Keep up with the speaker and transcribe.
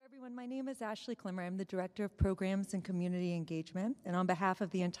everyone. My name is Ashley Klimmer. I'm the Director of Programs and Community Engagement. And on behalf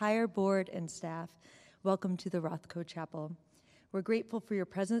of the entire board and staff, welcome to the Rothko Chapel. We're grateful for your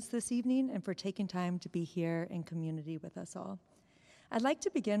presence this evening and for taking time to be here in community with us all. I'd like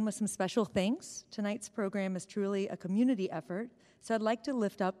to begin with some special thanks. Tonight's program is truly a community effort, so I'd like to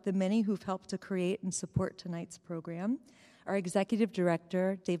lift up the many who've helped to create and support tonight's program. Our Executive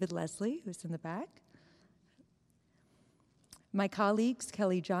Director, David Leslie, who's in the back. My colleagues,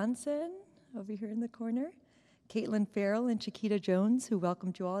 Kelly Johnson, over here in the corner, Caitlin Farrell and Chiquita Jones, who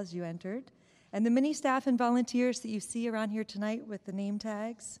welcomed you all as you entered, and the many staff and volunteers that you see around here tonight with the name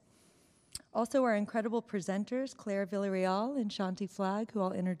tags. Also our incredible presenters, Claire Villarreal and Shanti Flagg, who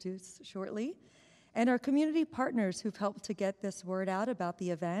I'll introduce shortly, and our community partners who've helped to get this word out about the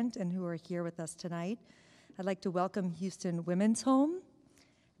event and who are here with us tonight. I'd like to welcome Houston Women's Home,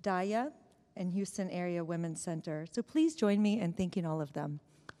 Daya, and Houston Area Women's Center. So please join me in thanking all of them.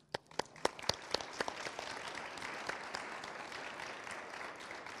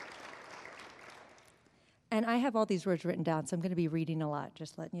 And I have all these words written down, so I'm going to be reading a lot,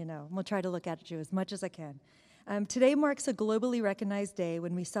 just letting you know. We'll try to look at you as much as I can. Today marks a globally recognized day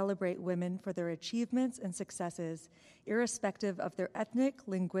when we celebrate women for their achievements and successes, irrespective of their ethnic,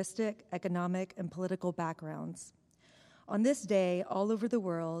 linguistic, economic, and political backgrounds. On this day, all over the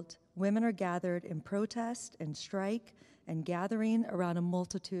world, women are gathered in protest and strike and gathering around a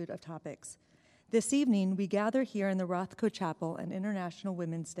multitude of topics. This evening, we gather here in the Rothko Chapel on International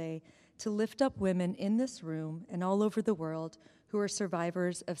Women's Day to lift up women in this room and all over the world who are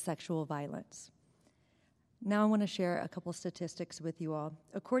survivors of sexual violence. Now I want to share a couple statistics with you all.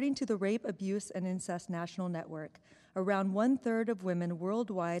 According to the Rape, Abuse, and Incest National Network, around 1/3 of women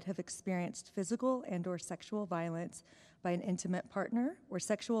worldwide have experienced physical and/or sexual violence by an intimate partner or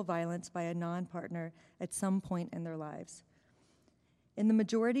sexual violence by a non-partner at some point in their lives. In the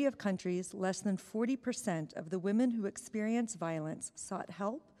majority of countries, less than 40% of the women who experience violence sought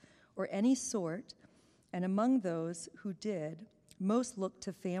help or any sort, and among those who did, most looked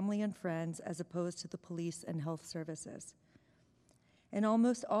to family and friends as opposed to the police and health services. In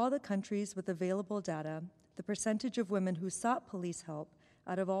almost all the countries with available data, the percentage of women who sought police help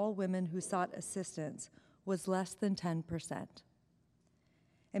out of all women who sought assistance was less than 10%.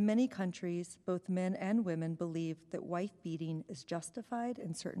 In many countries, both men and women believe that wife beating is justified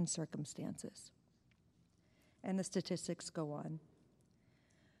in certain circumstances. And the statistics go on.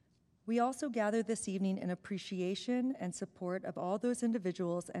 We also gather this evening in appreciation and support of all those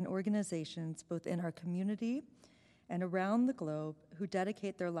individuals and organizations, both in our community and around the globe, who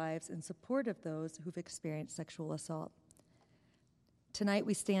dedicate their lives in support of those who've experienced sexual assault. Tonight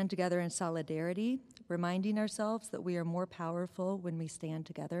we stand together in solidarity, reminding ourselves that we are more powerful when we stand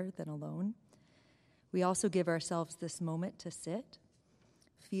together than alone. We also give ourselves this moment to sit,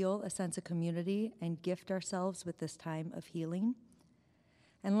 feel a sense of community, and gift ourselves with this time of healing.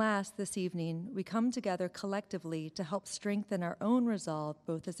 And last, this evening, we come together collectively to help strengthen our own resolve,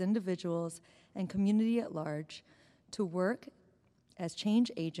 both as individuals and community at large, to work as change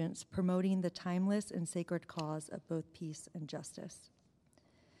agents promoting the timeless and sacred cause of both peace and justice.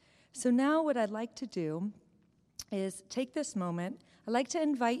 So now what I'd like to do is take this moment. I'd like to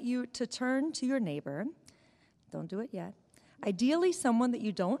invite you to turn to your neighbor. Don't do it yet. Ideally, someone that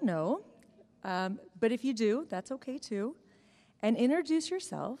you don't know, but if you do, that's okay too. And introduce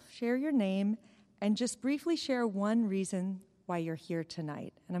yourself, share your name, and just briefly share one reason why you're here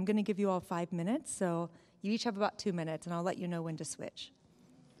tonight. And I'm going to give you all 5 minutes, so you each have about 2 minutes, and I'll let you know when to switch.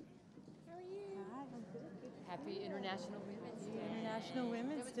 How are you? Hi, I'm good. Happy International Women's Day. International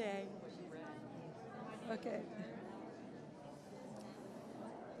Women's Day. Okay.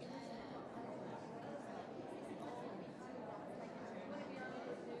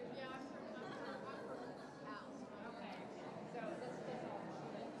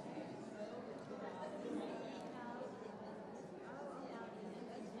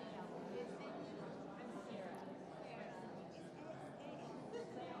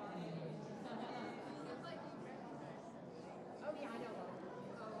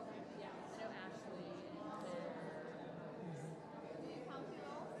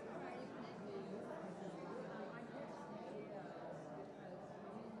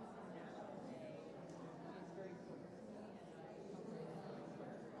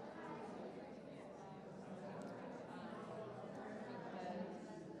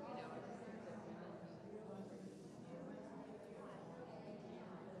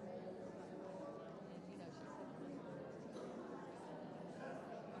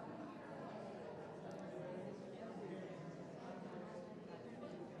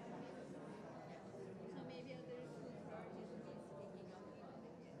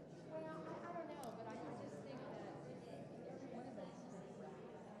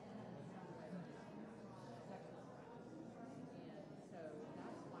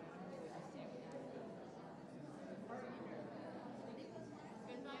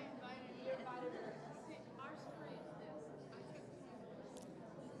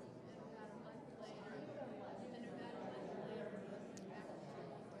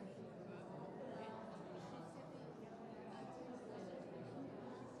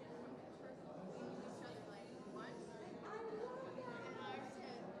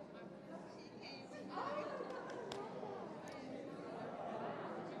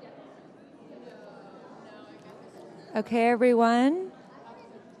 Okay, everyone.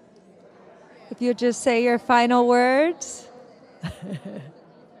 If you just say your final words.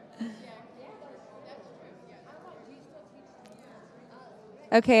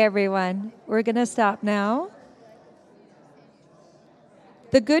 Okay, everyone. We're going to stop now.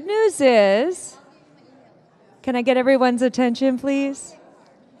 The good news is, can I get everyone's attention, please?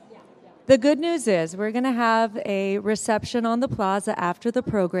 The good news is we're going to have a reception on the plaza after the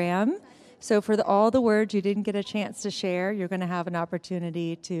program. So for all the words you didn't get a chance to share, you're going to have an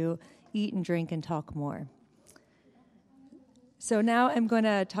opportunity to eat and drink and talk more. So now I'm going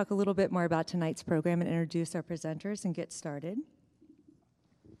to talk a little bit more about tonight's program and introduce our presenters and get started.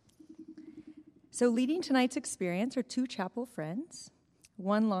 So leading tonight's experience are two chapel friends,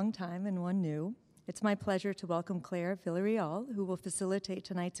 one long time and one new. It's my pleasure to welcome Claire Villarreal, who will facilitate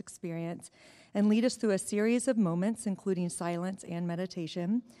tonight's experience and lead us through a series of moments, including silence and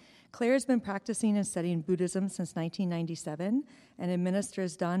meditation. Claire has been practicing and studying Buddhism since 1997 and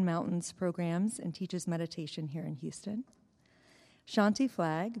administers Dawn Mountain's programs and teaches meditation here in Houston. Shanti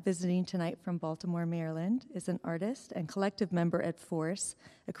Flagg, visiting tonight from Baltimore, Maryland, is an artist and collective member at Force,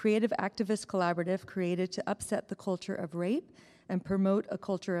 a creative activist collaborative created to upset the culture of rape and promote a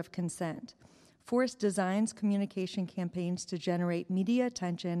culture of consent. Force designs communication campaigns to generate media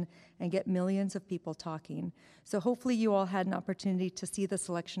attention and get millions of people talking. So hopefully you all had an opportunity to see the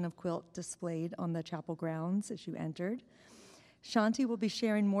selection of quilt displayed on the chapel grounds as you entered. Shanti will be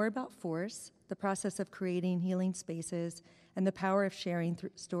sharing more about Force, the process of creating healing spaces, and the power of sharing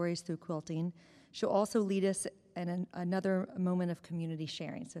stories through quilting. She'll also lead us in another moment of community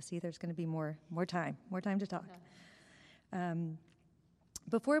sharing. So see, there's going to be more time to talk.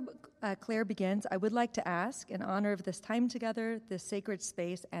 Before Claire begins, I would like to ask, in honor of this time together, this sacred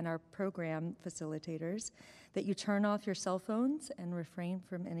space, and our program facilitators, that you turn off your cell phones and refrain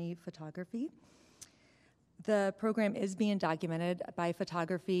from any photography. The program is being documented by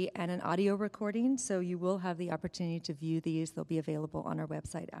photography and an audio recording, so you will have the opportunity to view these. They'll be available on our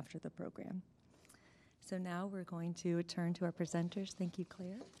website after the program. So now we're going to turn to our presenters. Thank you,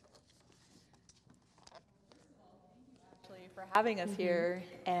 Claire. For having us here,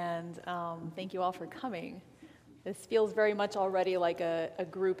 and thank you all for coming. This feels very much already like a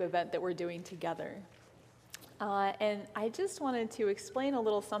group event that we're doing together. And I just wanted to explain a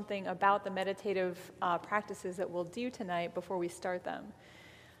little something about the meditative practices that we'll do tonight before we start them.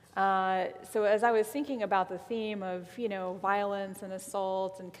 So as I was thinking about the theme of, violence and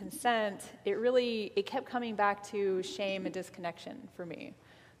assault and consent, it kept coming back to shame and disconnection for me.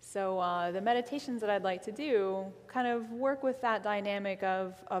 So the meditations that I'd like to do kind of work with that dynamic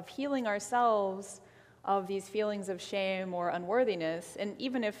of healing ourselves of these feelings of shame or unworthiness. And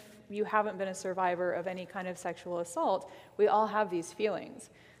even if you haven't been a survivor of any kind of sexual assault, we all have these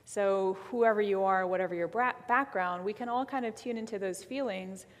feelings. So whoever you are, whatever your background, we can all kind of tune into those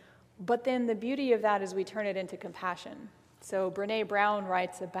feelings. But then the beauty of that is we turn it into compassion. So Brené Brown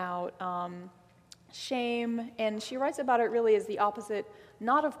writes about shame, and she writes about it really as the opposite,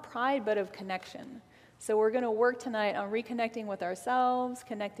 not of pride, but of connection. So we're going to work tonight on reconnecting with ourselves,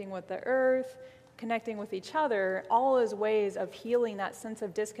 connecting with the earth, connecting with each other, all as ways of healing that sense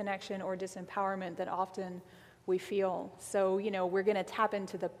of disconnection or disempowerment that often we feel. So, we're going to tap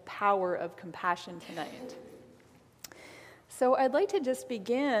into the power of compassion tonight. So I'd like to just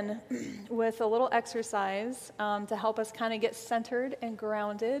begin with a little exercise to help us kind of get centered and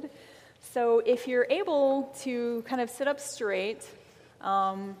grounded. So if you're able to kind of sit up straight,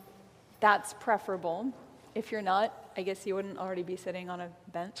 that's preferable. If you're not, I guess you wouldn't already be sitting on a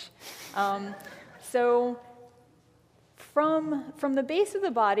bench. So from the base of the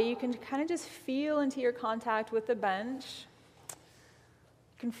body, you can kind of just feel into your contact with the bench.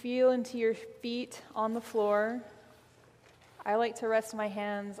 You can feel into your feet on the floor. I like to rest my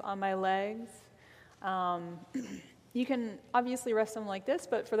hands on my legs. You can obviously rest them like this,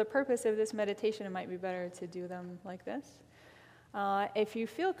 but for the purpose of this meditation, it might be better to do them like this. If you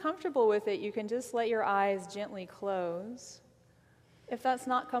feel comfortable with it, you can just let your eyes gently close. If that's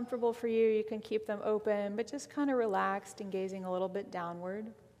not comfortable for you, you can keep them open, but just kind of relaxed and gazing a little bit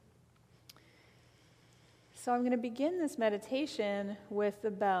downward. So I'm going to begin this meditation with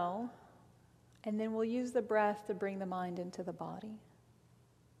the bell, and then we'll use the breath to bring the mind into the body.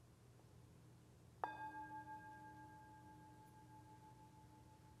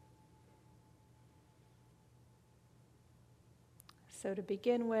 So to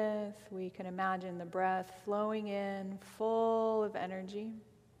begin with, we can imagine the breath flowing in, full of energy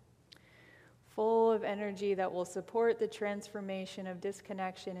that will support the transformation of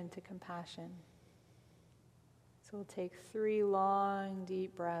disconnection into compassion. So we'll take 3 long,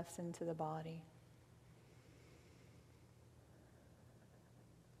 deep breaths into the body.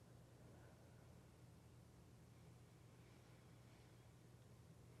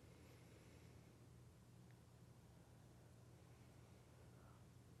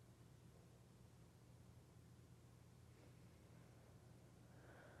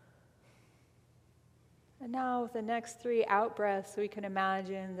 And now with the next 3 out-breaths, we can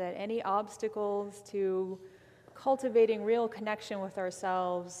imagine that any obstacles to cultivating real connection with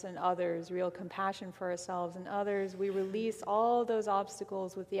ourselves and others, real compassion for ourselves and others, we release all those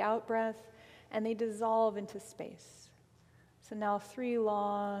obstacles with the out-breath, and they dissolve into space. So now 3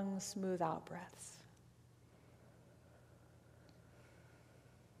 long, smooth out-breaths.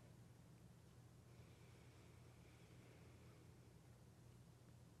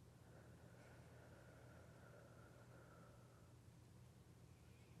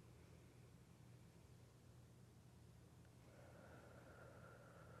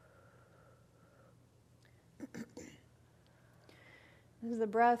 As the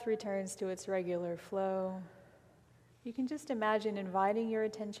breath returns to its regular flow, you can just imagine inviting your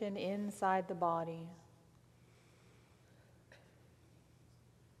attention inside the body.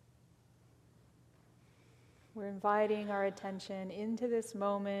 We're inviting our attention into this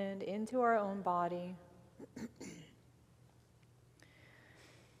moment, into our own body.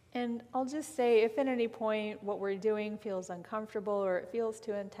 And I'll just say, if at any point what we're doing feels uncomfortable or it feels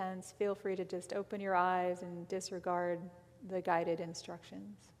too intense, feel free to just open your eyes and disregard the guided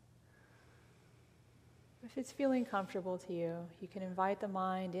instructions. If it's feeling comfortable to you, you can invite the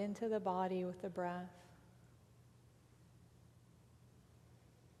mind into the body with the breath.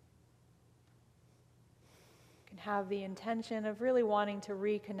 You can have the intention of really wanting to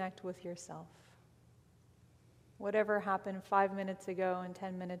reconnect with yourself. Whatever happened 5 minutes ago and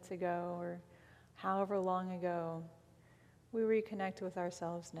 10 minutes ago or however long ago, we reconnect with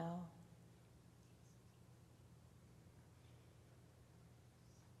ourselves now.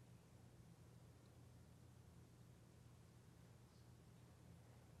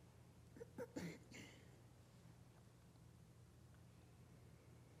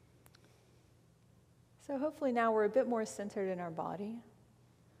 So hopefully now we're a bit more centered in our body.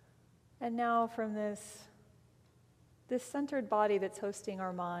 And now from this centered body that's hosting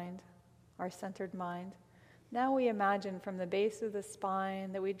our mind, our centered mind, now we imagine from the base of the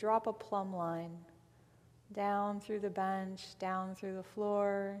spine that we drop a plumb line down through the bench, down through the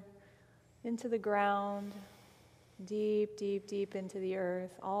floor, into the ground, deep, deep, deep into the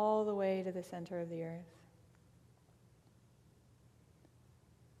earth, all the way to the center of the earth.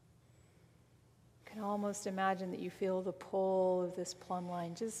 You can almost imagine that you feel the pull of this plumb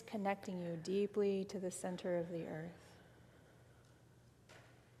line just connecting you deeply to the center of the earth.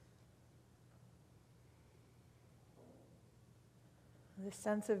 The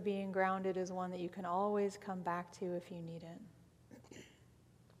sense of being grounded is one that you can always come back to if you need it.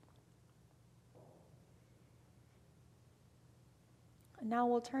 And now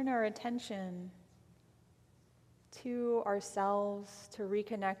we'll turn our attention to ourselves, to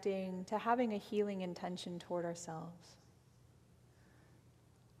reconnecting, to having a healing intention toward ourselves.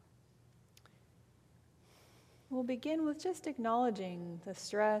 We'll begin with just acknowledging the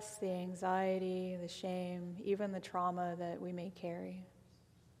stress, the anxiety, the shame, even the trauma that we may carry.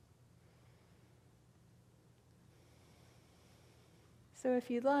 So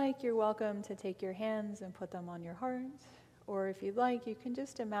if you'd like, you're welcome to take your hands and put them on your heart. Or if you'd like, you can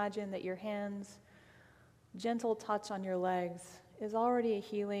just imagine that your hands' gentle touch on your legs is already a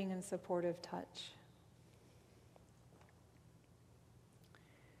healing and supportive touch.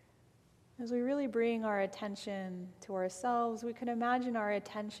 As we really bring our attention to ourselves, we can imagine our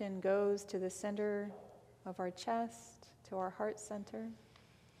attention goes to the center of our chest, to our heart center.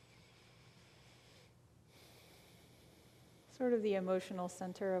 Sort of the emotional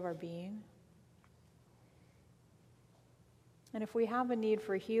center of our being. And if we have a need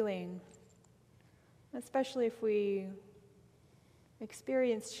for healing, especially if we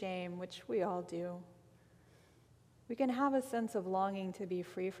experience shame, which we all do, we can have a sense of longing to be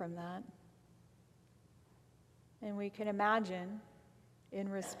free from that. And we can imagine, in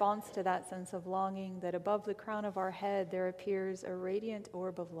response to that sense of longing, that above the crown of our head there appears a radiant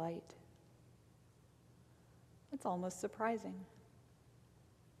orb of light. It's almost surprising,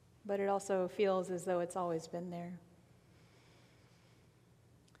 but it also feels as though it's always been there.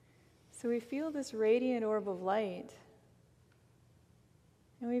 So we feel this radiant orb of light,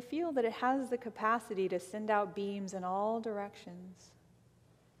 and we feel that it has the capacity to send out beams in all directions.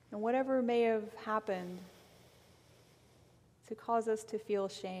 And whatever may have happened to cause us to feel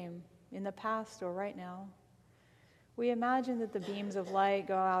shame in the past or right now, we imagine that the beams of light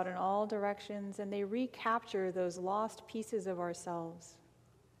go out in all directions and they recapture those lost pieces of ourselves.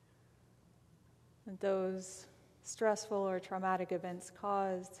 And those stressful or traumatic events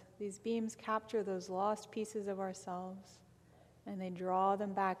caused, these beams capture those lost pieces of ourselves and they draw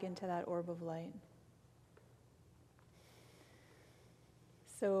them back into that orb of light.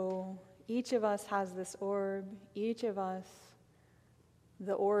 So each of us has this orb. Each of us,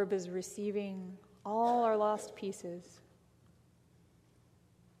 the orb is receiving all our lost pieces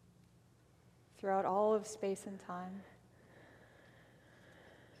throughout all of space and time.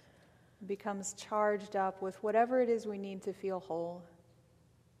 It becomes charged up with whatever it is we need to feel whole.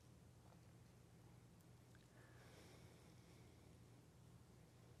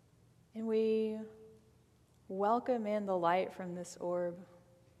 And we welcome in the light from this orb,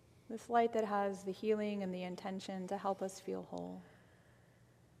 this light that has the healing and the intention to help us feel whole.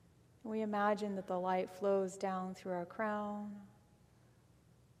 And we imagine that the light flows down through our crown,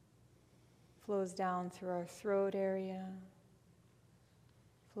 flows down through our throat area,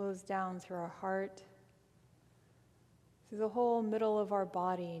 flows down through our heart, through the whole middle of our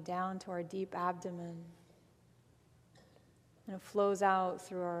body, down to our deep abdomen. And it flows out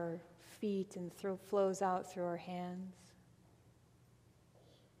through our feet and flows out through our hands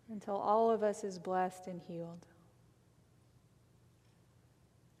until all of us is blessed and healed.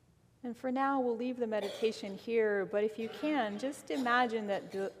 And for now, we'll leave the meditation here, but if you can, just imagine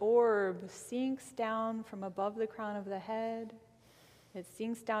that the orb sinks down from above the crown of the head, it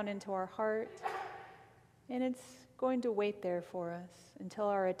sinks down into our heart, and it's going to wait there for us until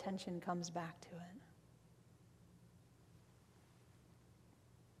our attention comes back to it.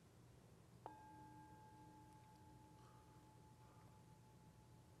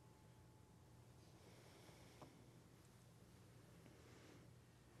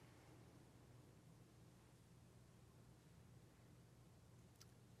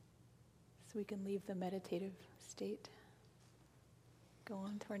 So we can leave the meditative state. Go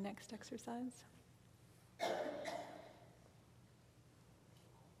on to our next exercise.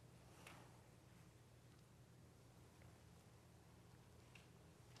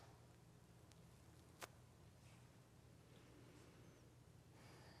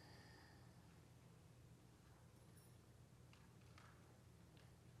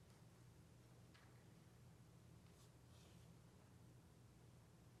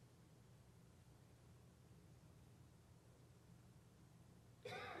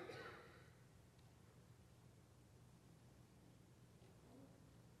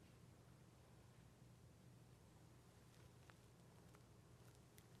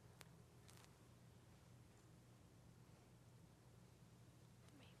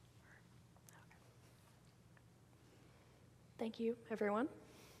 Thank you, everyone.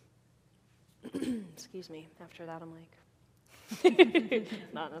 Excuse me. After that, I'm like,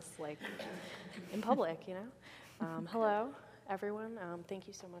 not just like in public, you know. Hello, everyone. Thank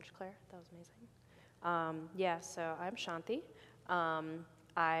you so much, Claire. That was amazing. So I'm Shanti.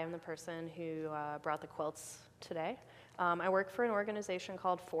 I am the person who brought the quilts today. I work for an organization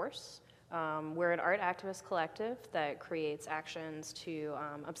called Force. We're an art activist collective that creates actions to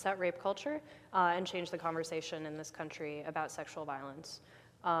upset rape culture and change the conversation in this country about sexual violence.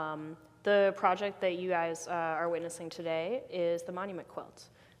 The project that you guys are witnessing today is the Monument Quilt.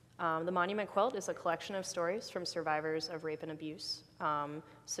 The Monument Quilt is a collection of stories from survivors of rape and abuse.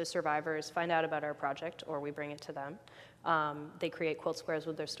 So survivors find out about our project, or we bring it to them. They create quilt squares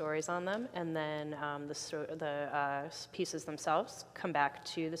with their stories on them, and then the pieces themselves come back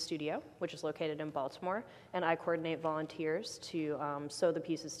to the studio, which is located in Baltimore, and I coordinate volunteers to sew the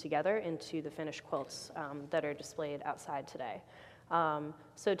pieces together into the finished quilts that are displayed outside today.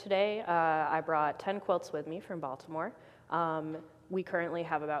 So today I brought 10 quilts with me from Baltimore. We currently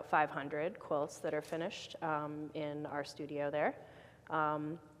have about 500 quilts that are finished in our studio there.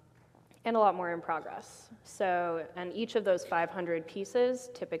 And a lot more in progress. So, and each of those 500 pieces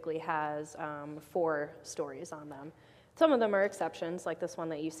typically has 4 stories on them. Some of them are exceptions, like this one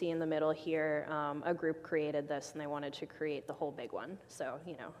that you see in the middle here. A group created this and they wanted to create the whole big one. So,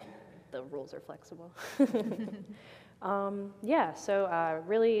 you know, the rules are flexible.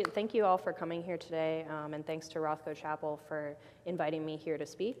 Really thank you all for coming here today, and thanks to Rothko Chapel for inviting me here to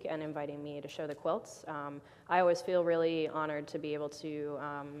speak and inviting me to show the quilts. I always feel really honored to be able to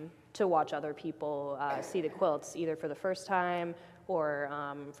watch other people see the quilts, either for the first time or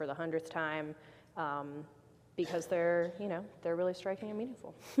for the 100th time, because they're really striking and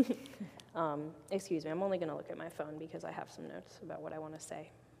meaningful. Excuse me, I'm only going to look at my phone because I have some notes about what I want to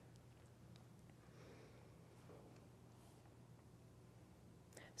say.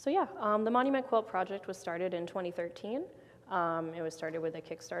 So the Monument Quilt Project was started in 2013. It was started with a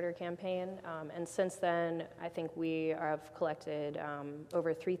Kickstarter campaign, and since then, I think we have collected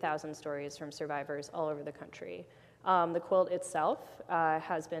over 3,000 stories from survivors all over the country. The quilt itself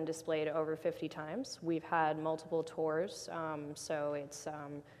has been displayed over 50 times. We've had multiple tours, so it's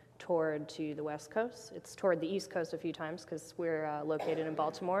toured to the West Coast. It's toured the East Coast a few times because we're located in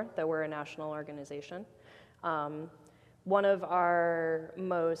Baltimore, though we're a national organization. One of the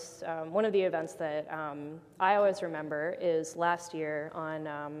events that I always remember is last year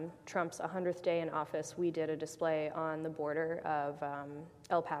on Trump's 100th day in office, we did a display on the border of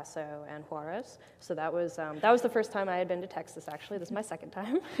El Paso and Juarez. So that was the first time I had been to Texas, actually. This is my second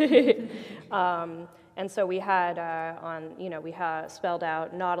time. And so we had we had spelled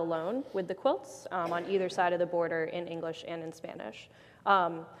out "Not Alone" with the quilts on either side of the border in English and in Spanish.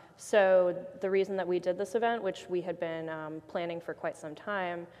 So the reason that we did this event, which we had been planning for quite some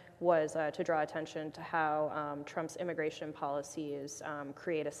time, was to draw attention to how Trump's immigration policies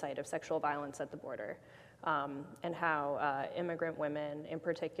create a site of sexual violence at the border, and how immigrant women in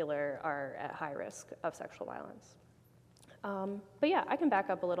particular are at high risk of sexual violence. But yeah, I can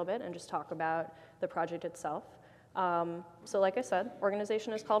back up a little bit and just talk about the project itself. So like I said,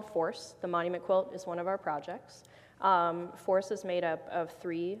 organization is called FORCE. The Monument Quilt is one of our projects. FORCE is made up of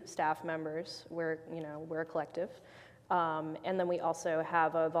 3 staff members. We're a collective. And then we also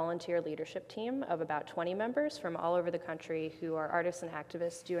have a volunteer leadership team of about 20 members from all over the country who are artists and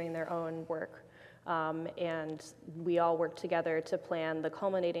activists doing their own work. And we all work together to plan the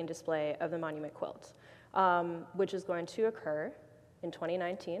culminating display of the Monument Quilt, which is going to occur in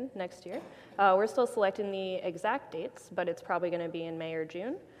 2019, next year. We're still selecting the exact dates, but it's probably going to be in May or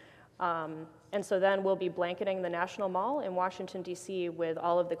June. And so then we'll be blanketing the National Mall in Washington, D.C. with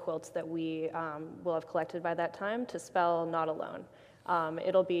all of the quilts that we will have collected by that time to spell "Not Alone."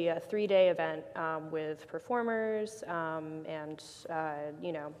 It'll be a 3-day event with performers and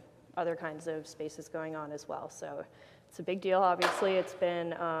other kinds of spaces going on as well. So it's a big deal, obviously. It's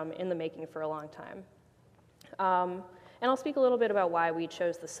been in the making for a long time. And I'll speak a little bit about why we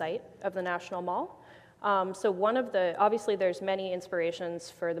chose the site of the National Mall. So obviously there's many inspirations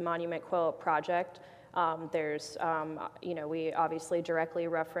for the Monument Quilt project. We obviously directly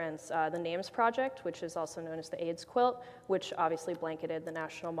reference the NAMES project, which is also known as the AIDS quilt, which obviously blanketed the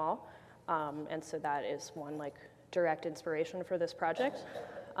National Mall. And so that is one direct inspiration for this project.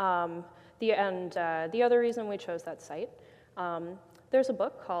 The other reason we chose that site, there's a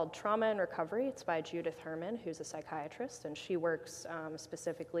book called Trauma and Recovery. It's by Judith Herman, who's a psychiatrist, and she works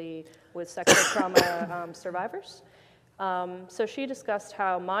specifically with sexual trauma survivors. So she discussed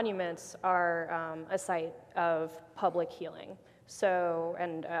how monuments are a site of public healing,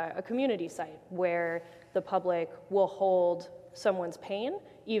 and a community site where the public will hold someone's pain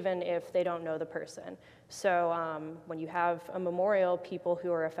even if they don't know the person. So when you have a memorial, people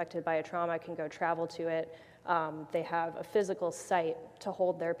who are affected by a trauma can go travel to it. They have a physical site to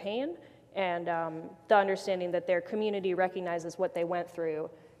hold their pain, and the understanding that their community recognizes what they went through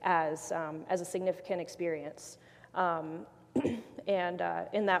as a significant experience. And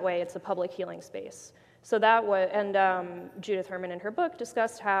in that way, it's a public healing space. So Judith Herman in her book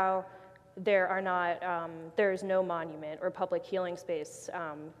discussed how there is no monument or public healing space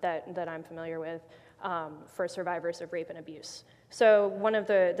that I'm familiar with for survivors of rape and abuse. So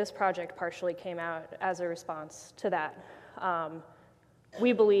this project partially came out as a response to that.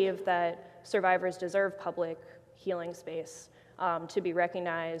 We believe that survivors deserve public healing space to be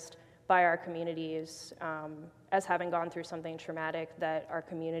recognized by our communities as having gone through something traumatic that our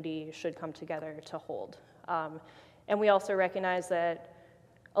community should come together to hold. And we also recognize that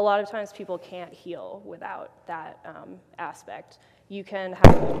a lot of times people can't heal without that aspect. You can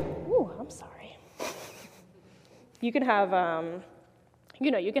have, You can have,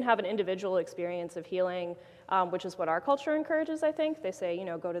 you can have an individual experience of healing, which is what our culture encourages, I think. They say,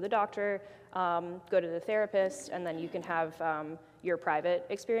 go to the doctor, go to the therapist, and then you can have your private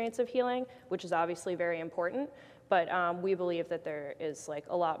experience of healing, which is obviously very important. But we believe that there is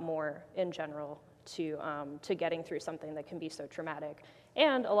a lot more in general to getting through something that can be so traumatic.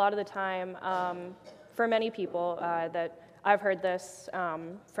 And a lot of the time, for many people that I've heard this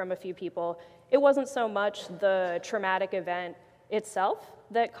from a few people, it wasn't so much the traumatic event itself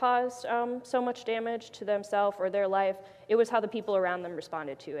that caused so much damage to themselves or their life. It was how the people around them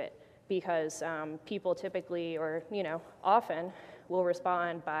responded to it, because people typically, or often, will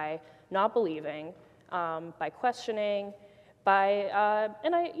respond by not believing, by questioning,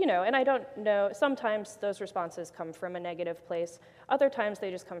 and I don't know. Sometimes those responses come from a negative place. Other times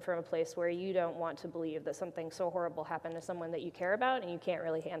they just come from a place where you don't want to believe that something so horrible happened to someone that you care about and you can't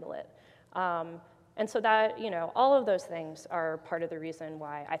really handle it. And so that, all of those things are part of the reason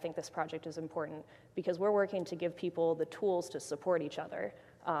why I think this project is important, because we're working to give people the tools to support each other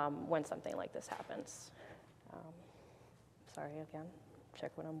when something like this happens. Sorry, again,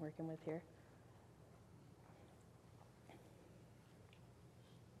 check what I'm working with here.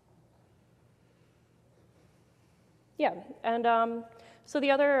 Yeah, and so the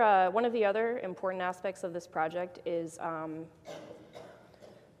other, one of the other important aspects of this project is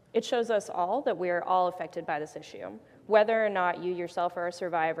it shows us all that we're all affected by this issue. Whether or not you yourself are a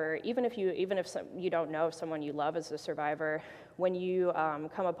survivor, even if you don't know if someone you love is a survivor, when you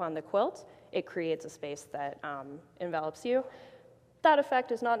come upon the quilt, it creates a space that envelops you. That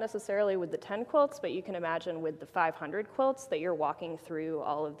effect is not necessarily with the 10 quilts, but you can imagine with the 500 quilts that you're walking through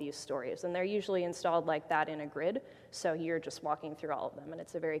all of these stories. And they're usually installed like that in a grid, so you're just walking through all of them, and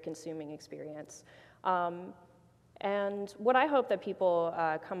it's a very consuming experience. And what I hope that people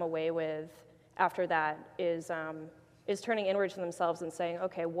come away with after that is turning inward to themselves and saying,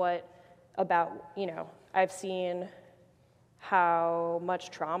 okay, what about, I've seen how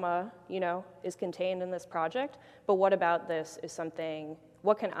much trauma, is contained in this project, but what about this is something,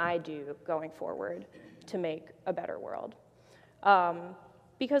 what can I do going forward to make a better world?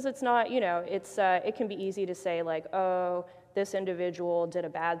 Because it's not, it can be easy to say like, oh, this individual did a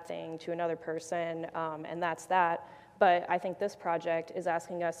bad thing to another person, and that's that. But I think this project is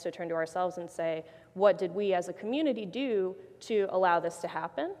asking us to turn to ourselves and say, what did we as a community do to allow this to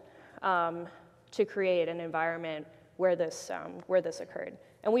happen, to create an environment where this occurred?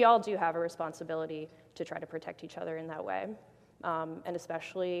 And we all do have a responsibility to try to protect each other in that way, and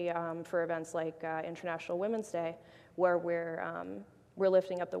especially for events like International Women's Day, where we're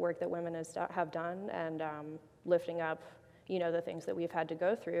lifting up the work that women have done and lifting up, the things that we've had to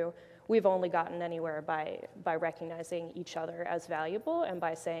go through. We've only gotten anywhere by recognizing each other as valuable and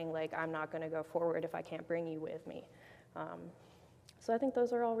by saying, like, I'm not going to go forward if I can't bring you with me. So I think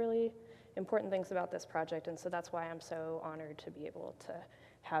those are all really important things about this project, and so that's why I'm so honored to be able to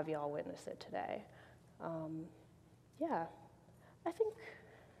have y'all witness it today. Yeah, I think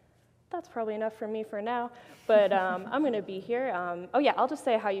that's probably enough for me for now, but I'm going to be here. Oh yeah, I'll just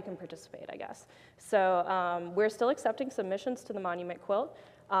say how you can participate, I guess. So we're still accepting submissions to the Monument Quilt.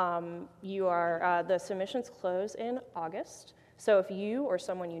 The submissions close in August, so if you or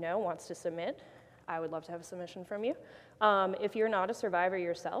someone you know wants to submit, I would love to have a submission from you. If you're not a survivor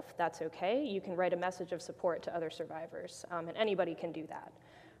yourself, that's okay. You can write a message of support to other survivors, and anybody can do that.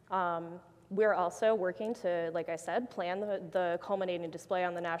 We're also working to, like I said, plan the culminating display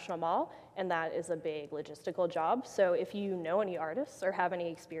on the National Mall, and that is a big logistical job. So if you know any artists or have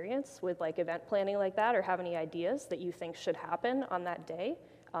any experience with like event planning like that, or have any ideas that you think should happen on that day,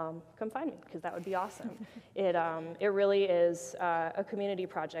 come find me, because that would be awesome. It really is a community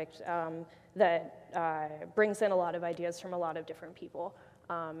project that brings in a lot of ideas from a lot of different people,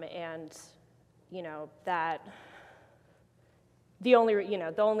 and that. The only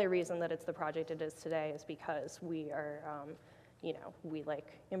reason that it's the project it is today is because we are, we like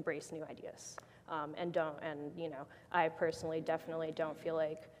embrace new ideas, and I personally definitely don't feel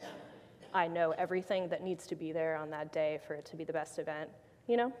like I know everything that needs to be there on that day for it to be the best event,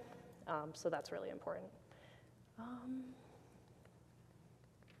 so that's really important.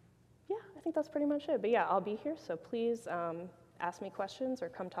 Yeah, I think that's pretty much it, but yeah, I'll be here, so please, ask me questions or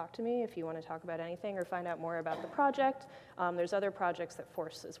come talk to me if you want to talk about anything or find out more about the project. There's other projects that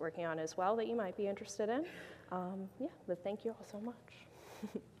Force is working on as well that you might be interested in. Yeah, but thank you all so much.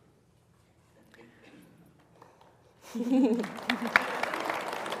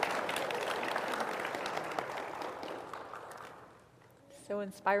 So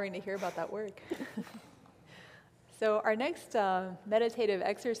inspiring to hear about that work. So our next meditative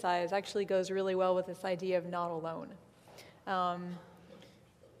exercise actually goes really well with this idea of not alone.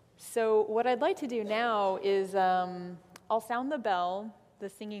 So what I'd like to do now is I'll sound the bell, the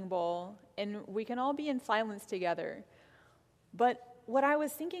singing bowl, and we can all be in silence together. But what I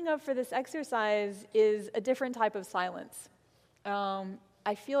was thinking of for this exercise is a different type of silence.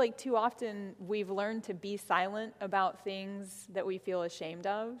 I feel like too often we've learned to be silent about things that we feel ashamed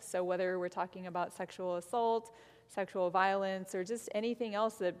of. So whether we're talking about sexual assault, sexual violence, or just anything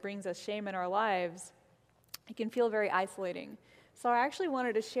else that brings us shame in our lives, it can feel very isolating. So I actually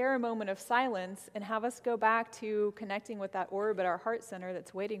wanted to share a moment of silence and have us go back to connecting with that orb at our heart center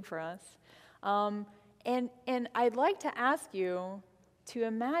that's waiting for us. And I'd like to ask you to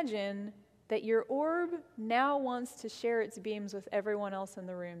imagine that your orb now wants to share its beams with everyone else in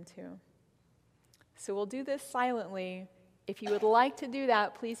the room too. So we'll do this silently. If you would like to do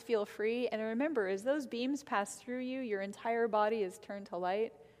that, please feel free. And remember, as those beams pass through you, your entire body is turned to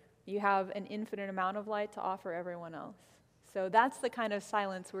light. You have an infinite amount of light to offer everyone else. So that's the kind of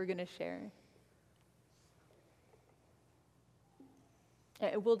silence we're going to share.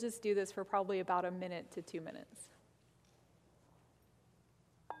 We'll just do this for probably about 1 minute to 2 minutes.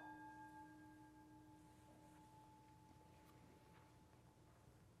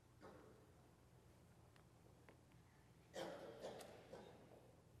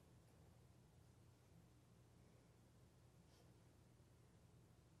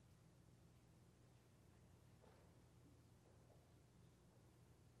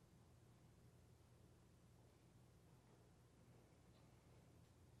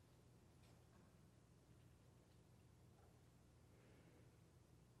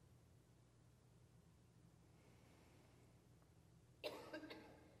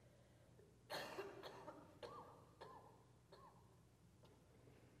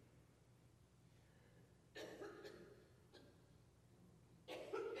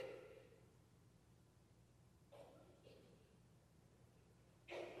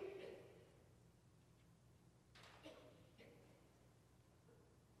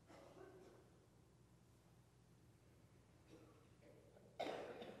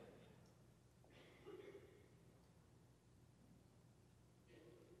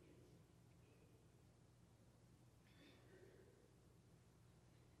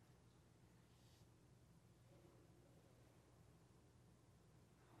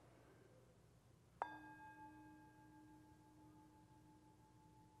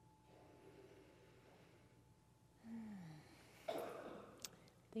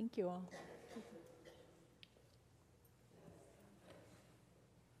 Thank you all.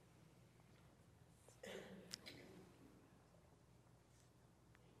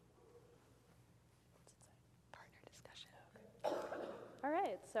 All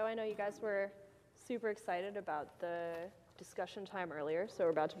right, so I know you guys were super excited about the discussion time earlier, so we're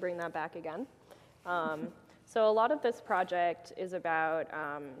about to bring that back again. So a lot of this project is about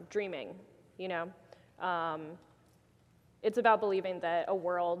dreaming, you know. It's about believing that a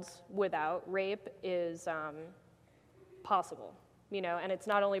world without rape is possible, you know, and it's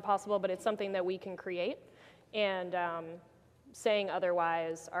not only possible, but it's something that we can create. And saying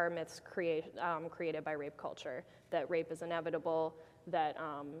otherwise are myths created by rape culture, that rape is inevitable, that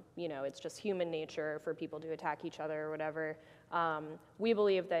you know, it's just human nature for people to attack each other or whatever. We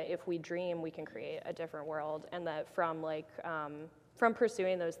believe that if we dream, we can create a different world, and that from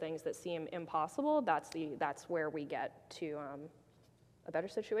pursuing those things that seem impossible, that's where we get to a better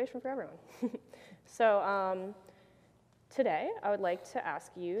situation for everyone. So today, I would like to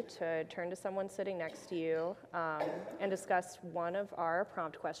ask you to turn to someone sitting next to you and discuss one of our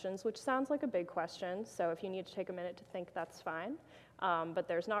prompt questions, which sounds like a big question, so if you need to take a minute to think, that's fine. But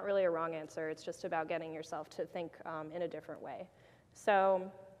there's not really a wrong answer. It's just about getting yourself to think in a different way.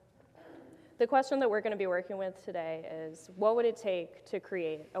 So the question that we're going to be working with today is, what would it take to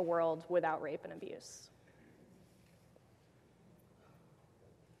create a world without rape and abuse?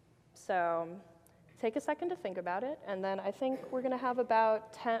 So take a second to think about it, and then I think we're going to have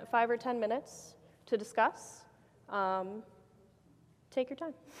about 5 or 10 minutes to discuss. Take your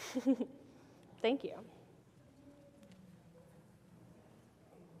time. Thank you.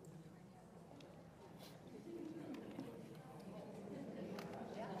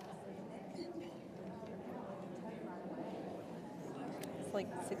 It's like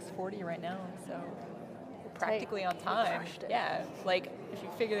 6:40 right now, so we're practically on time. Yeah, like if you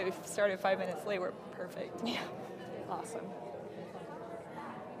figure that we started 5 minutes late, we're perfect. Yeah, awesome.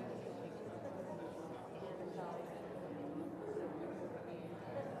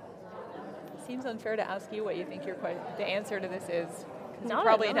 Seems unfair to ask you what you think the answer to this is. 'Cause No, you're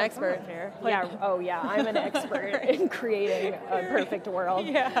probably no, an it's not expert. unfair. Yeah. Oh, yeah. I'm an expert in creating a perfect world.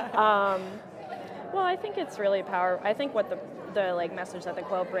 Yeah. Well, I think it's really powerful. I think what the like message that the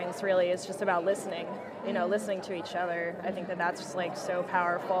quote brings really is just about listening. You know, listening to each other. I think that that's just like so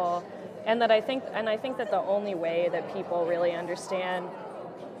powerful, and I think that the only way that people really understand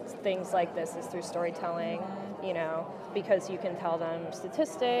things like this is through storytelling. You know, because you can tell them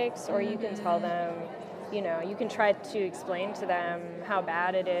statistics, or you can tell them, you know, you can try to explain to them how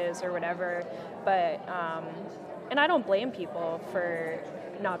bad it is or whatever. But and I don't blame people for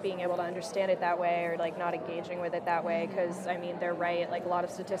not being able to understand it that way, or like not engaging with it that way, because I mean, they're right. Like a lot of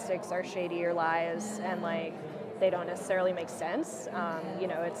statistics are shady or lies, and like they don't necessarily make sense. You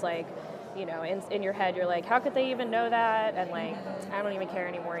know, it's like, you know, in your head you're like, how could they even know that? And like, I don't even care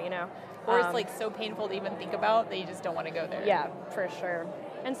anymore, you know. Or it's like so painful to even think about that you just don't want to go there. Yeah, for sure.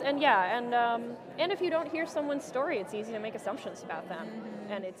 And if you don't hear someone's story, it's easy to make assumptions about them,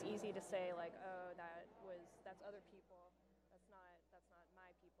 and it's easy to say like, oh, that's other people. That's not my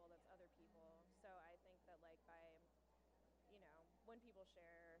people. That's other people. So I think that like by, you know, when people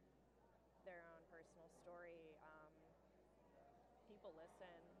share their own personal story, people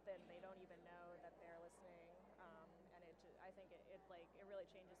listen. Then they don't even know that they're listening, and I think it really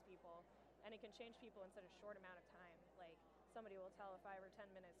changes people, and it can change people in such a short amount of time. Like somebody will tell a 5 or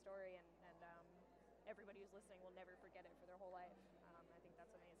 10 minute story, and everybody who's listening will never forget it for their whole life. I think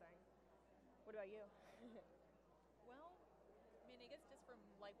that's amazing. What about you? Well, I mean, I guess just from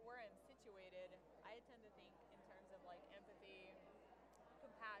like where I'm situated, I tend to think in terms of like empathy,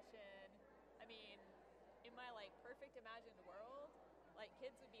 compassion. I mean, in my like perfect imagined world, like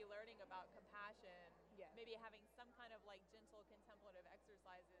kids would be learning about compassion, maybe having some kind of like gentle contemplative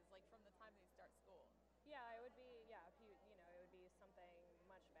exercises like from the time they start school. Yeah, it would be, if you know, it would be something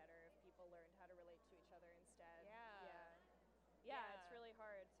much better if people learned how to relate to each other instead. Yeah, it's really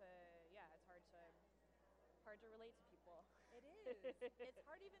hard to, hard to relate to people. It is. It's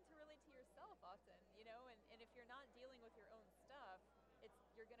hard even to relate to yourself often, you know, and if you're not dealing with your own stuff,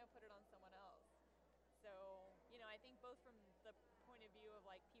 you're going to put it on someone else. So, you know, I think both from the point of view of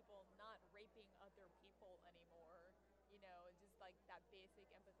like people not raping other people anymore, you know, just like that basic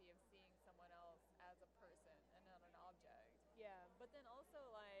empathy of seeing someone else as a person and not an object. Yeah. But then also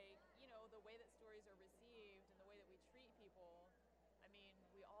like, you know, the way that stories are received and the way that we treat people, I mean,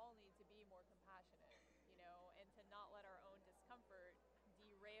 we all need to be more compassionate, you know, and to not let our own discomfort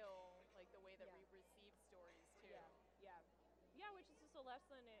derail like the way that we receive stories too. Yeah, which is just a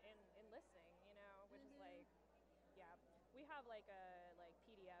lesson in listening, you know, which is like, we have like a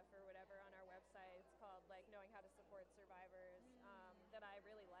PDF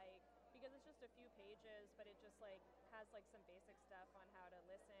just a few pages, but it just like has like some basic stuff on how to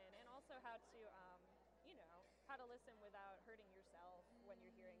listen and also how to, how to listen without hurting yourself when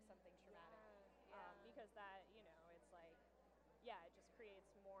you're hearing something traumatic. Because that, it's like, it just creates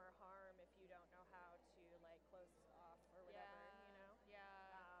more harm if you don't know how to like close off or whatever,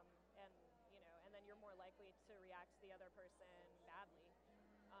 and and then you're more likely to react to the other person badly,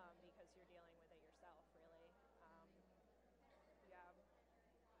 because you're dealing with it yourself, really. Yeah.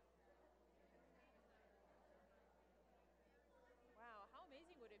 Wow, how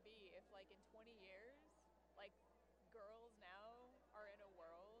amazing would it be if, like, in 20 years, like, girls now are in a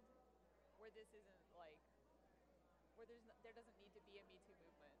world where this isn't, like, where there doesn't need to be a Me Too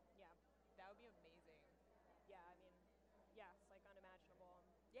movement. Yeah. That would be amazing. Yeah, I mean, it's like unimaginable.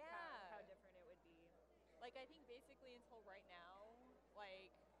 Yeah. How different it would be. Like, I think basically until right now,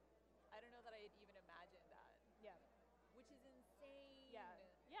 like, I don't know that I had even imagined that. Yeah. Which is insane. Yeah.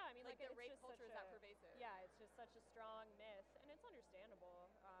 Yeah, I mean, like the it's rape just culture is such that pervasive. Yeah, it's just such a strong myth, and it's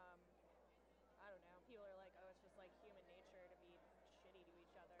understandable. I don't know. People are like, oh, it's just like human nature to be shitty to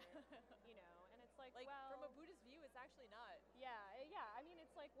each other, and it's like, well, from a Buddhist view, it's actually not. Yeah. I mean,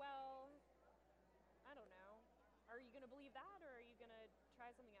 it's like, well, I don't know. Are you gonna believe that, or are you gonna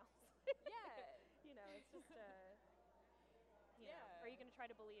try something else? Yeah. It's just are you gonna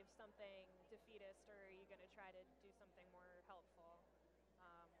try to believe something defeatist, or are you gonna try to do something more helpful?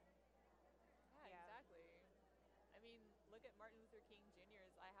 Exactly. I mean, look at Martin Luther King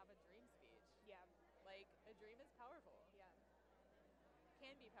Jr.'s "I Have a Dream" speech. Yeah. Like, a dream is powerful. Yeah.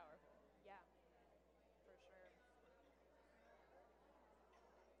 Can be powerful. Yeah. For sure.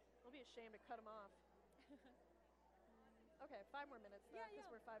 I'll be ashamed to cut him off. Okay, 5 more minutes though, because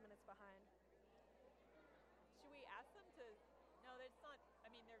we're 5 minutes behind. Should we ask them to? No, it's not.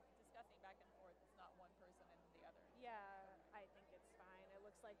 I mean, they're discussing back and forth. It's not one person and the other. Yeah, I think it's fine. It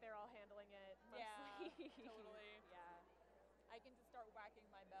looks like they're all handling it mostly. Yeah, totally. Yeah. I can just start whacking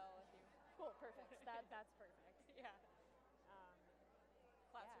my bell if you. Cool, perfect. That's perfect. Yeah.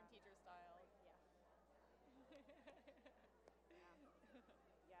 Classroom teacher style. Yeah.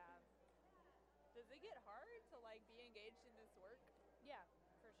 Does it get hard to like be engaged in this work? Yeah,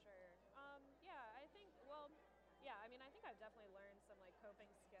 for sure. I think, I mean, I think I've definitely learned some like coping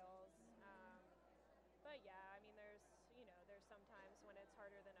skills. But I mean, there's sometimes when it's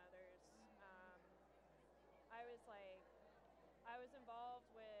harder than others. I was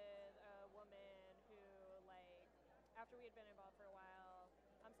involved with a woman who, like, after we had been involved for a while,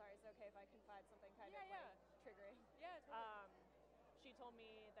 I'm sorry, is it okay if I confide something kind of like triggering? Yeah, totally. She told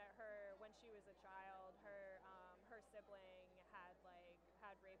me that when she was a child, her sibling had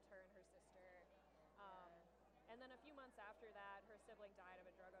raped her and her sister. And then a few months after that, her sibling died of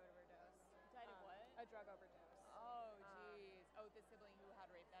a drug overdose. Died of what? A drug overdose. Oh, jeez. The sibling who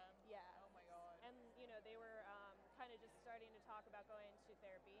had raped them? Yeah. Oh, my God. And, they were kind of just starting to talk about going to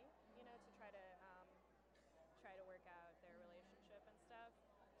therapy, to try to work out their relationship and stuff.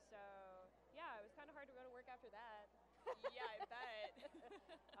 So, it was kind of hard to go to work after that. Yeah, I bet.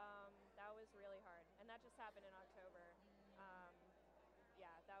 That was really hard. And that just happened in October.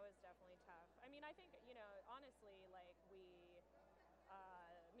 That was definitely tough. I mean, I think, honestly, like me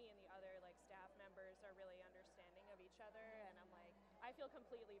and the other like staff members are really understanding of each other, and I'm like, I feel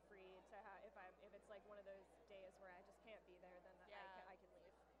completely free to if it's like one of those days where I just can't be there, then I can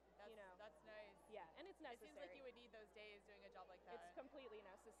leave. That's nice. Yeah, and it's necessary. It seems like you would need those days doing a job like that. It's completely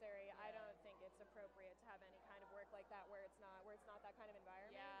necessary. I don't think it's appropriate to have any kind of work like that where it's not that kind of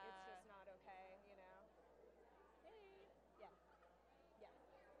environment. Yeah. It's just not okay, Hey. Yeah. Yeah.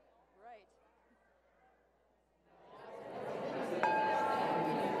 Right.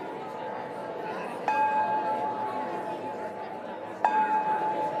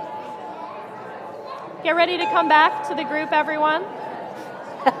 Get ready to come back to the group, everyone.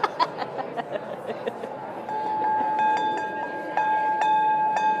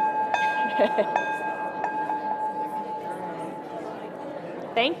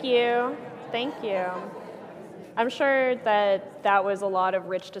 Thank you. Thank you. I'm sure that was a lot of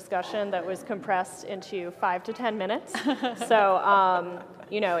rich discussion that was compressed into 5 to 10 minutes. So,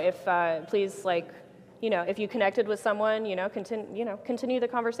 if please, if you connected with someone, continue the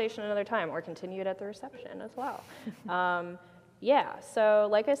conversation another time, or continue it at the reception as well. So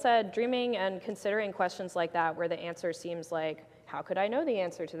like I said, dreaming and considering questions like that where the answer seems like, how could I know the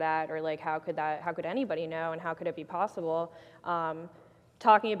answer to that? Or like, how could anybody know, and how could it be possible?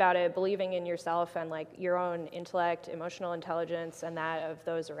 Talking about it, believing in yourself and like your own intellect, emotional intelligence, and that of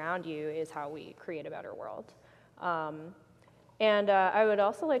those around you is how we create a better world. And I would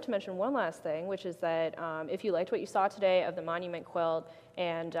also like to mention one last thing, which is that if you liked what you saw today of the Monument Quilt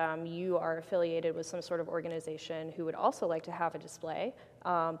and you are affiliated with some sort of organization who would also like to have a display,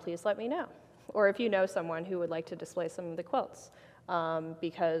 please let me know. Or if you know someone who would like to display some of the quilts.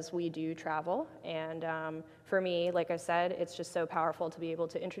 Because we do travel, and for me, like I said, it's just so powerful to be able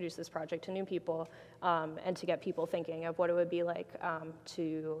to introduce this project to new people and to get people thinking of what it would be like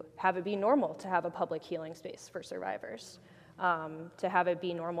to have it be normal to have a public healing space for survivors, to have it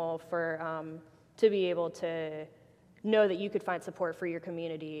be normal for to be able to know that you could find support for your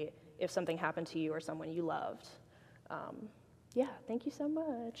community if something happened to you or someone you loved. Yeah, thank you so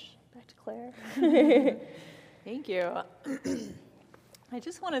much. Back to Claire. Thank you. I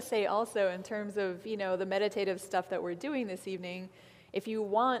just want to say also, in terms of, the meditative stuff that we're doing this evening, if you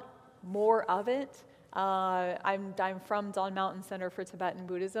want more of it, I'm from Dawn Mountain Center for Tibetan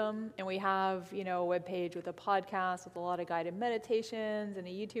Buddhism, and we have, a webpage with a podcast with a lot of guided meditations and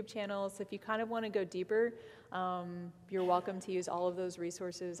a YouTube channel. So if you kind of want to go deeper, you're welcome to use all of those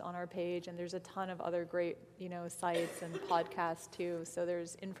resources on our page. And there's a ton of other great, sites and podcasts too. So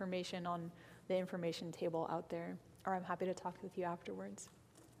there's information on the information table out there, or I'm happy to talk with you afterwards.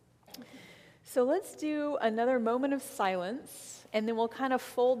 So let's do another moment of silence, and then we'll kind of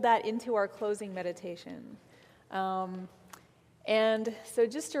fold that into our closing meditation. And so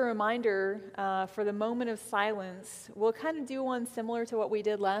just a reminder, for the moment of silence, we'll kind of do one similar to what we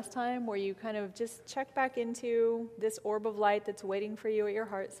did last time, where you kind of just check back into this orb of light that's waiting for you at your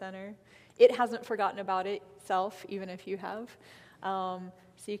heart center. It hasn't forgotten about itself, even if you have.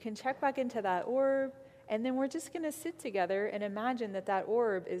 So you can check back into that orb, and then we're just going to sit together and imagine that that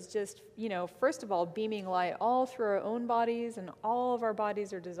orb is just, first of all, beaming light all through our own bodies, and all of our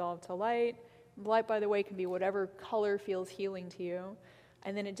bodies are dissolved to light. Light, by the way, can be whatever color feels healing to you,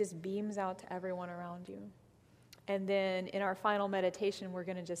 and then it just beams out to everyone around you. And then in our final meditation, we're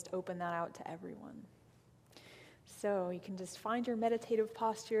going to just open that out to everyone. So you can just find your meditative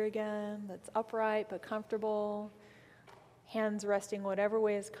posture again that's upright but comfortable. Hands resting whatever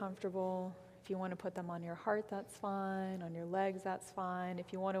way is comfortable. If you want to put them on your heart, that's fine. On your legs, that's fine.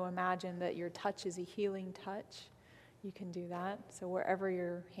 If you want to imagine that your touch is a healing touch, you can do that. So wherever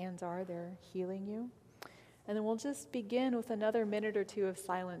your hands are, they're healing you. And then we'll just begin with another minute or two of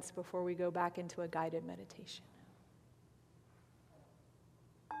silence before we go back into a guided meditation.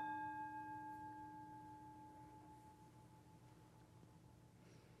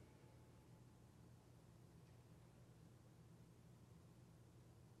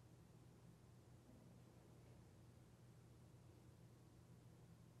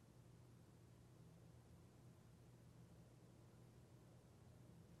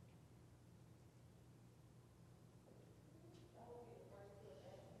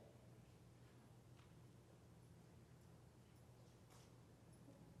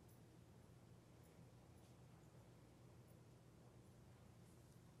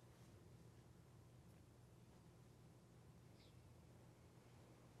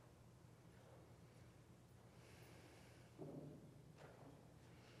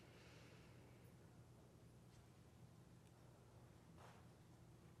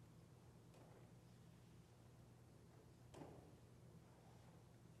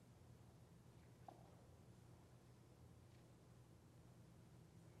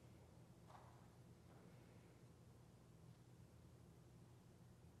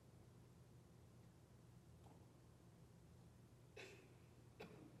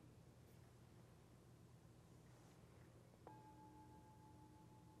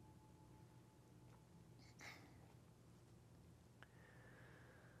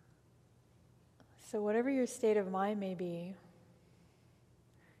 So whatever your state of mind may be, you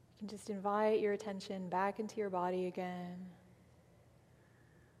can just invite your attention back into your body again.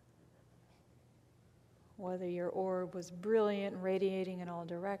 Whether your orb was brilliant, radiating in all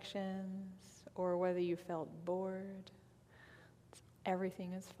directions, or whether you felt bored,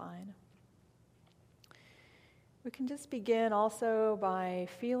 everything is fine. We can just begin also by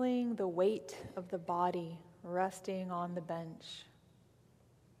feeling the weight of the body resting on the bench.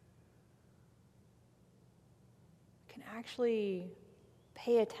 We can actually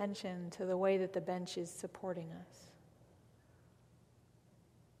pay attention to the way that the bench is supporting us.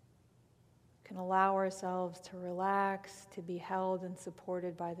 We can allow ourselves to relax, to be held and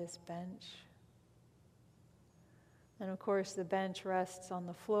supported by this bench. And of course, the bench rests on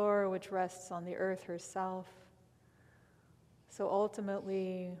the floor, which rests on the earth herself. So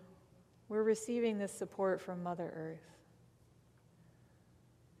ultimately, we're receiving this support from Mother Earth.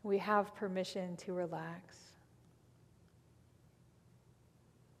 We have permission to relax.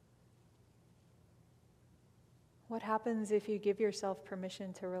 What happens if you give yourself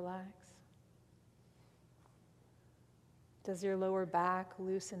permission to relax? Does your lower back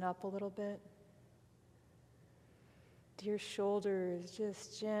loosen up a little bit? Do your shoulders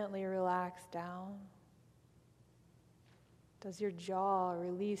just gently relax down? Does your jaw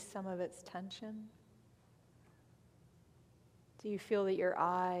release some of its tension? Do you feel that your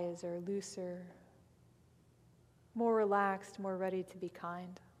eyes are looser, more relaxed, more ready to be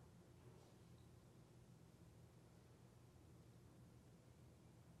kind?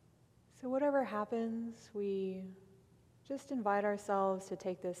 So whatever happens, we just invite ourselves to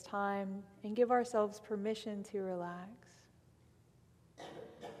take this time and give ourselves permission to relax.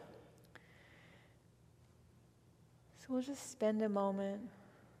 So we'll just spend a moment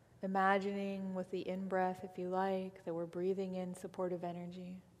imagining with the in-breath, if you like, that we're breathing in supportive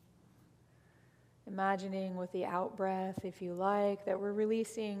energy. Imagining with the out-breath, if you like, that we're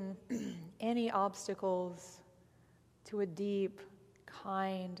releasing any obstacles to a deep,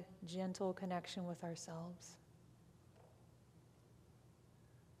 kind, gentle connection with ourselves.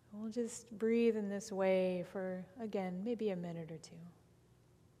 We'll just breathe in this way for, again, maybe a minute or two.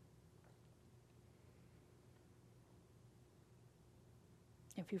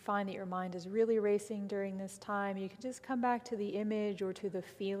 If you find that your mind is really racing during this time, you can just come back to the image or to the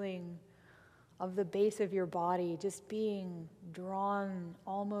feeling of the base of your body just being drawn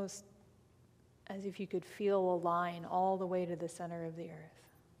almost as if you could feel a line all the way to the center of the earth.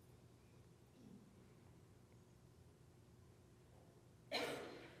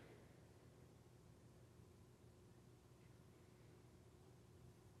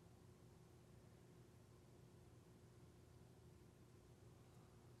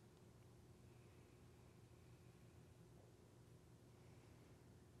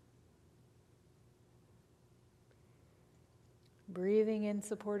 Breathing in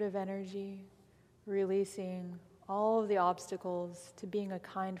supportive energy, releasing all of the obstacles to being a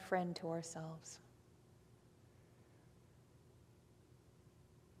kind friend to ourselves.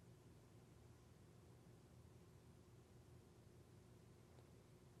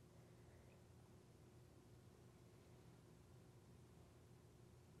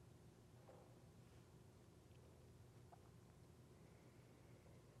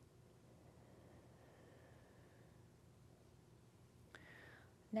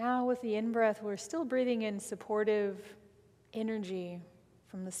 Now with the in-breath, we're still breathing in supportive energy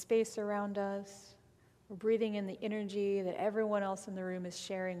from the space around us. We're breathing in the energy that everyone else in the room is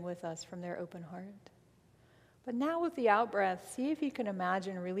sharing with us from their open heart. But now with the out-breath, see if you can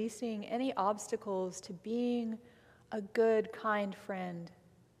imagine releasing any obstacles to being a good, kind friend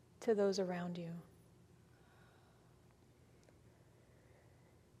to those around you.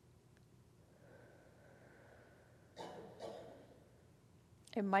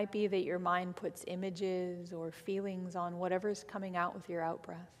 It might be that your mind puts images or feelings on whatever's coming out with your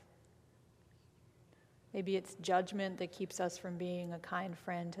out-breath. Maybe it's judgment that keeps us from being a kind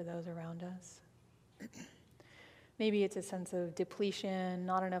friend to those around us. Maybe it's a sense of depletion,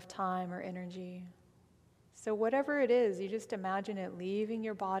 not enough time or energy. So whatever it is, you just imagine it leaving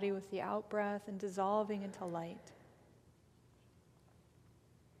your body with the out-breath and dissolving into light.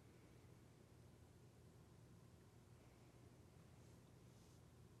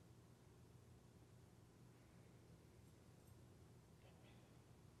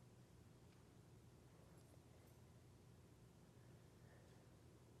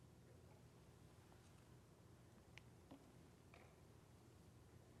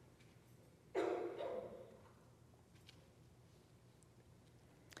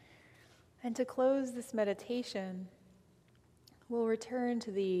 And to close this meditation, we'll return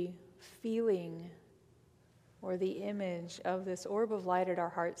to the feeling or the image of this orb of light at our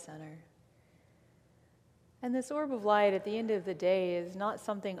heart center. And this orb of light at the end of the day is not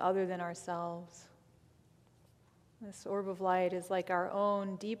something other than ourselves. This orb of light is like our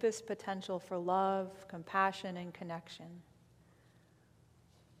own deepest potential for love, compassion, and connection.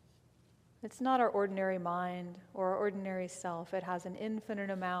 It's not our ordinary mind or our ordinary self. It has an infinite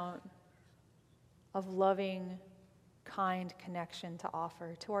amount of loving, kind connection to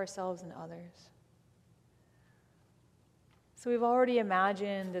offer to ourselves and others. So we've already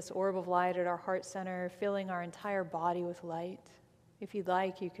imagined this orb of light at our heart center filling our entire body with light. If you'd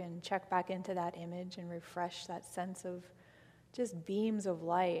like, you can check back into that image and refresh that sense of just beams of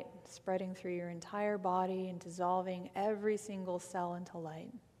light spreading through your entire body and dissolving every single cell into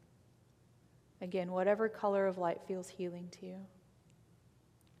light. Again, whatever color of light feels healing to you.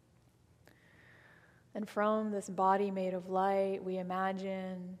 And from this body made of light, we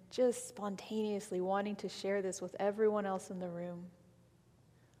imagine just spontaneously wanting to share this with everyone else in the room.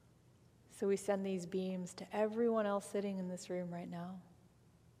 So we send these beams to everyone else sitting in this room right now.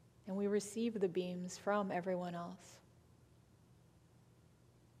 And we receive the beams from everyone else.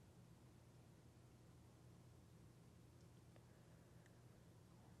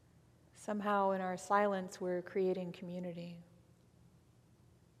 Somehow in our silence, we're creating community.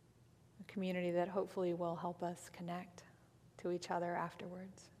 A community that hopefully will help us connect to each other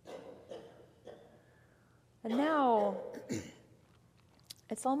afterwards. And now,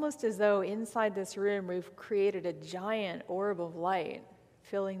 it's almost as though inside this room we've created a giant orb of light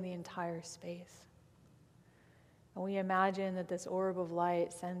filling the entire space. And we imagine that this orb of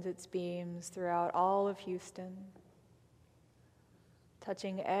light sends its beams throughout all of Houston,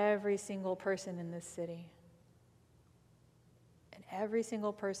 touching every single person in this city. And every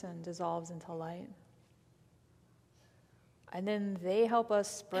single person dissolves into light. And then they help us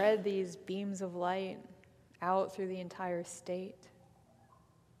spread these beams of light out through the entire state.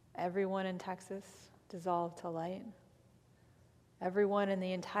 Everyone in Texas dissolved to light. Everyone in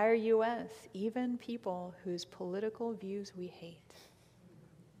the entire U.S., even people whose political views we hate.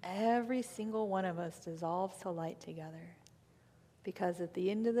 Every single one of us dissolves to light together. Because at the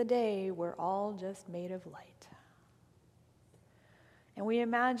end of the day, we're all just made of light. And we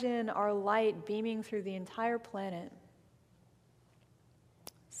imagine our light beaming through the entire planet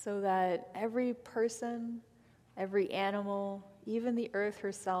so that every person, every animal, even the earth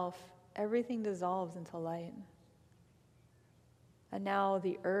herself, everything dissolves into light. And now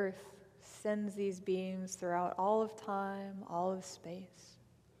the earth sends these beams throughout all of time, all of space,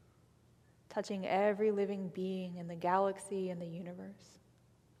 touching every living being in the galaxy and the universe.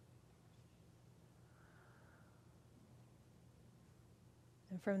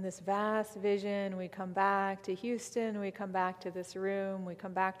 And from this vast vision, we come back to Houston, we come back to this room, we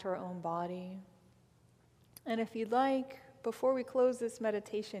come back to our own body. And if you'd like, before we close this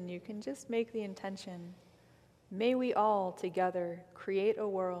meditation, you can just make the intention, may we all together create a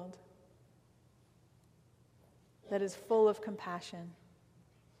world that is full of compassion,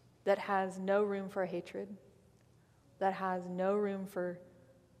 that has no room for hatred, that has no room for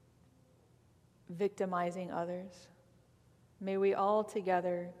victimizing others. May we all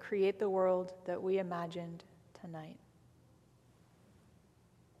together create the world that we imagined tonight.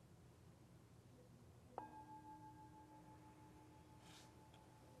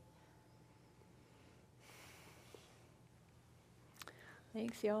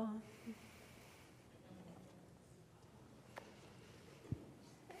 Thanks, y'all.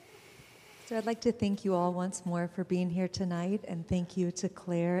 So I'd like to thank you all once more for being here tonight, and thank you to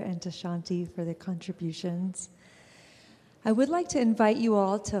Claire and to Shanti for their contributions. I would like to invite you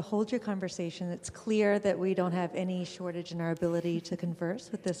all to hold your conversation. It's clear that we don't have any shortage in our ability to converse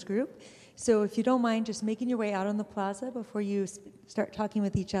with this group. So if you don't mind just making your way out on the plaza before you start talking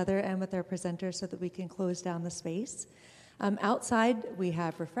with each other and with our presenters so that we can close down the space. Outside, we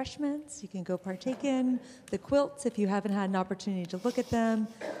have refreshments you can go partake in. The quilts, if you haven't had an opportunity to look at them,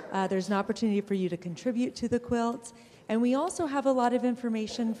 there's an opportunity for you to contribute to the quilts. And we also have a lot of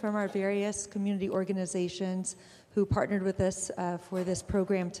information from our various community organizations who partnered with us for this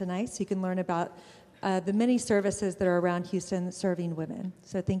program tonight, so you can learn about the many services that are around Houston serving women.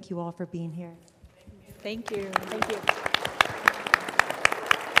 So thank you all for being here. Thank you. Thank you.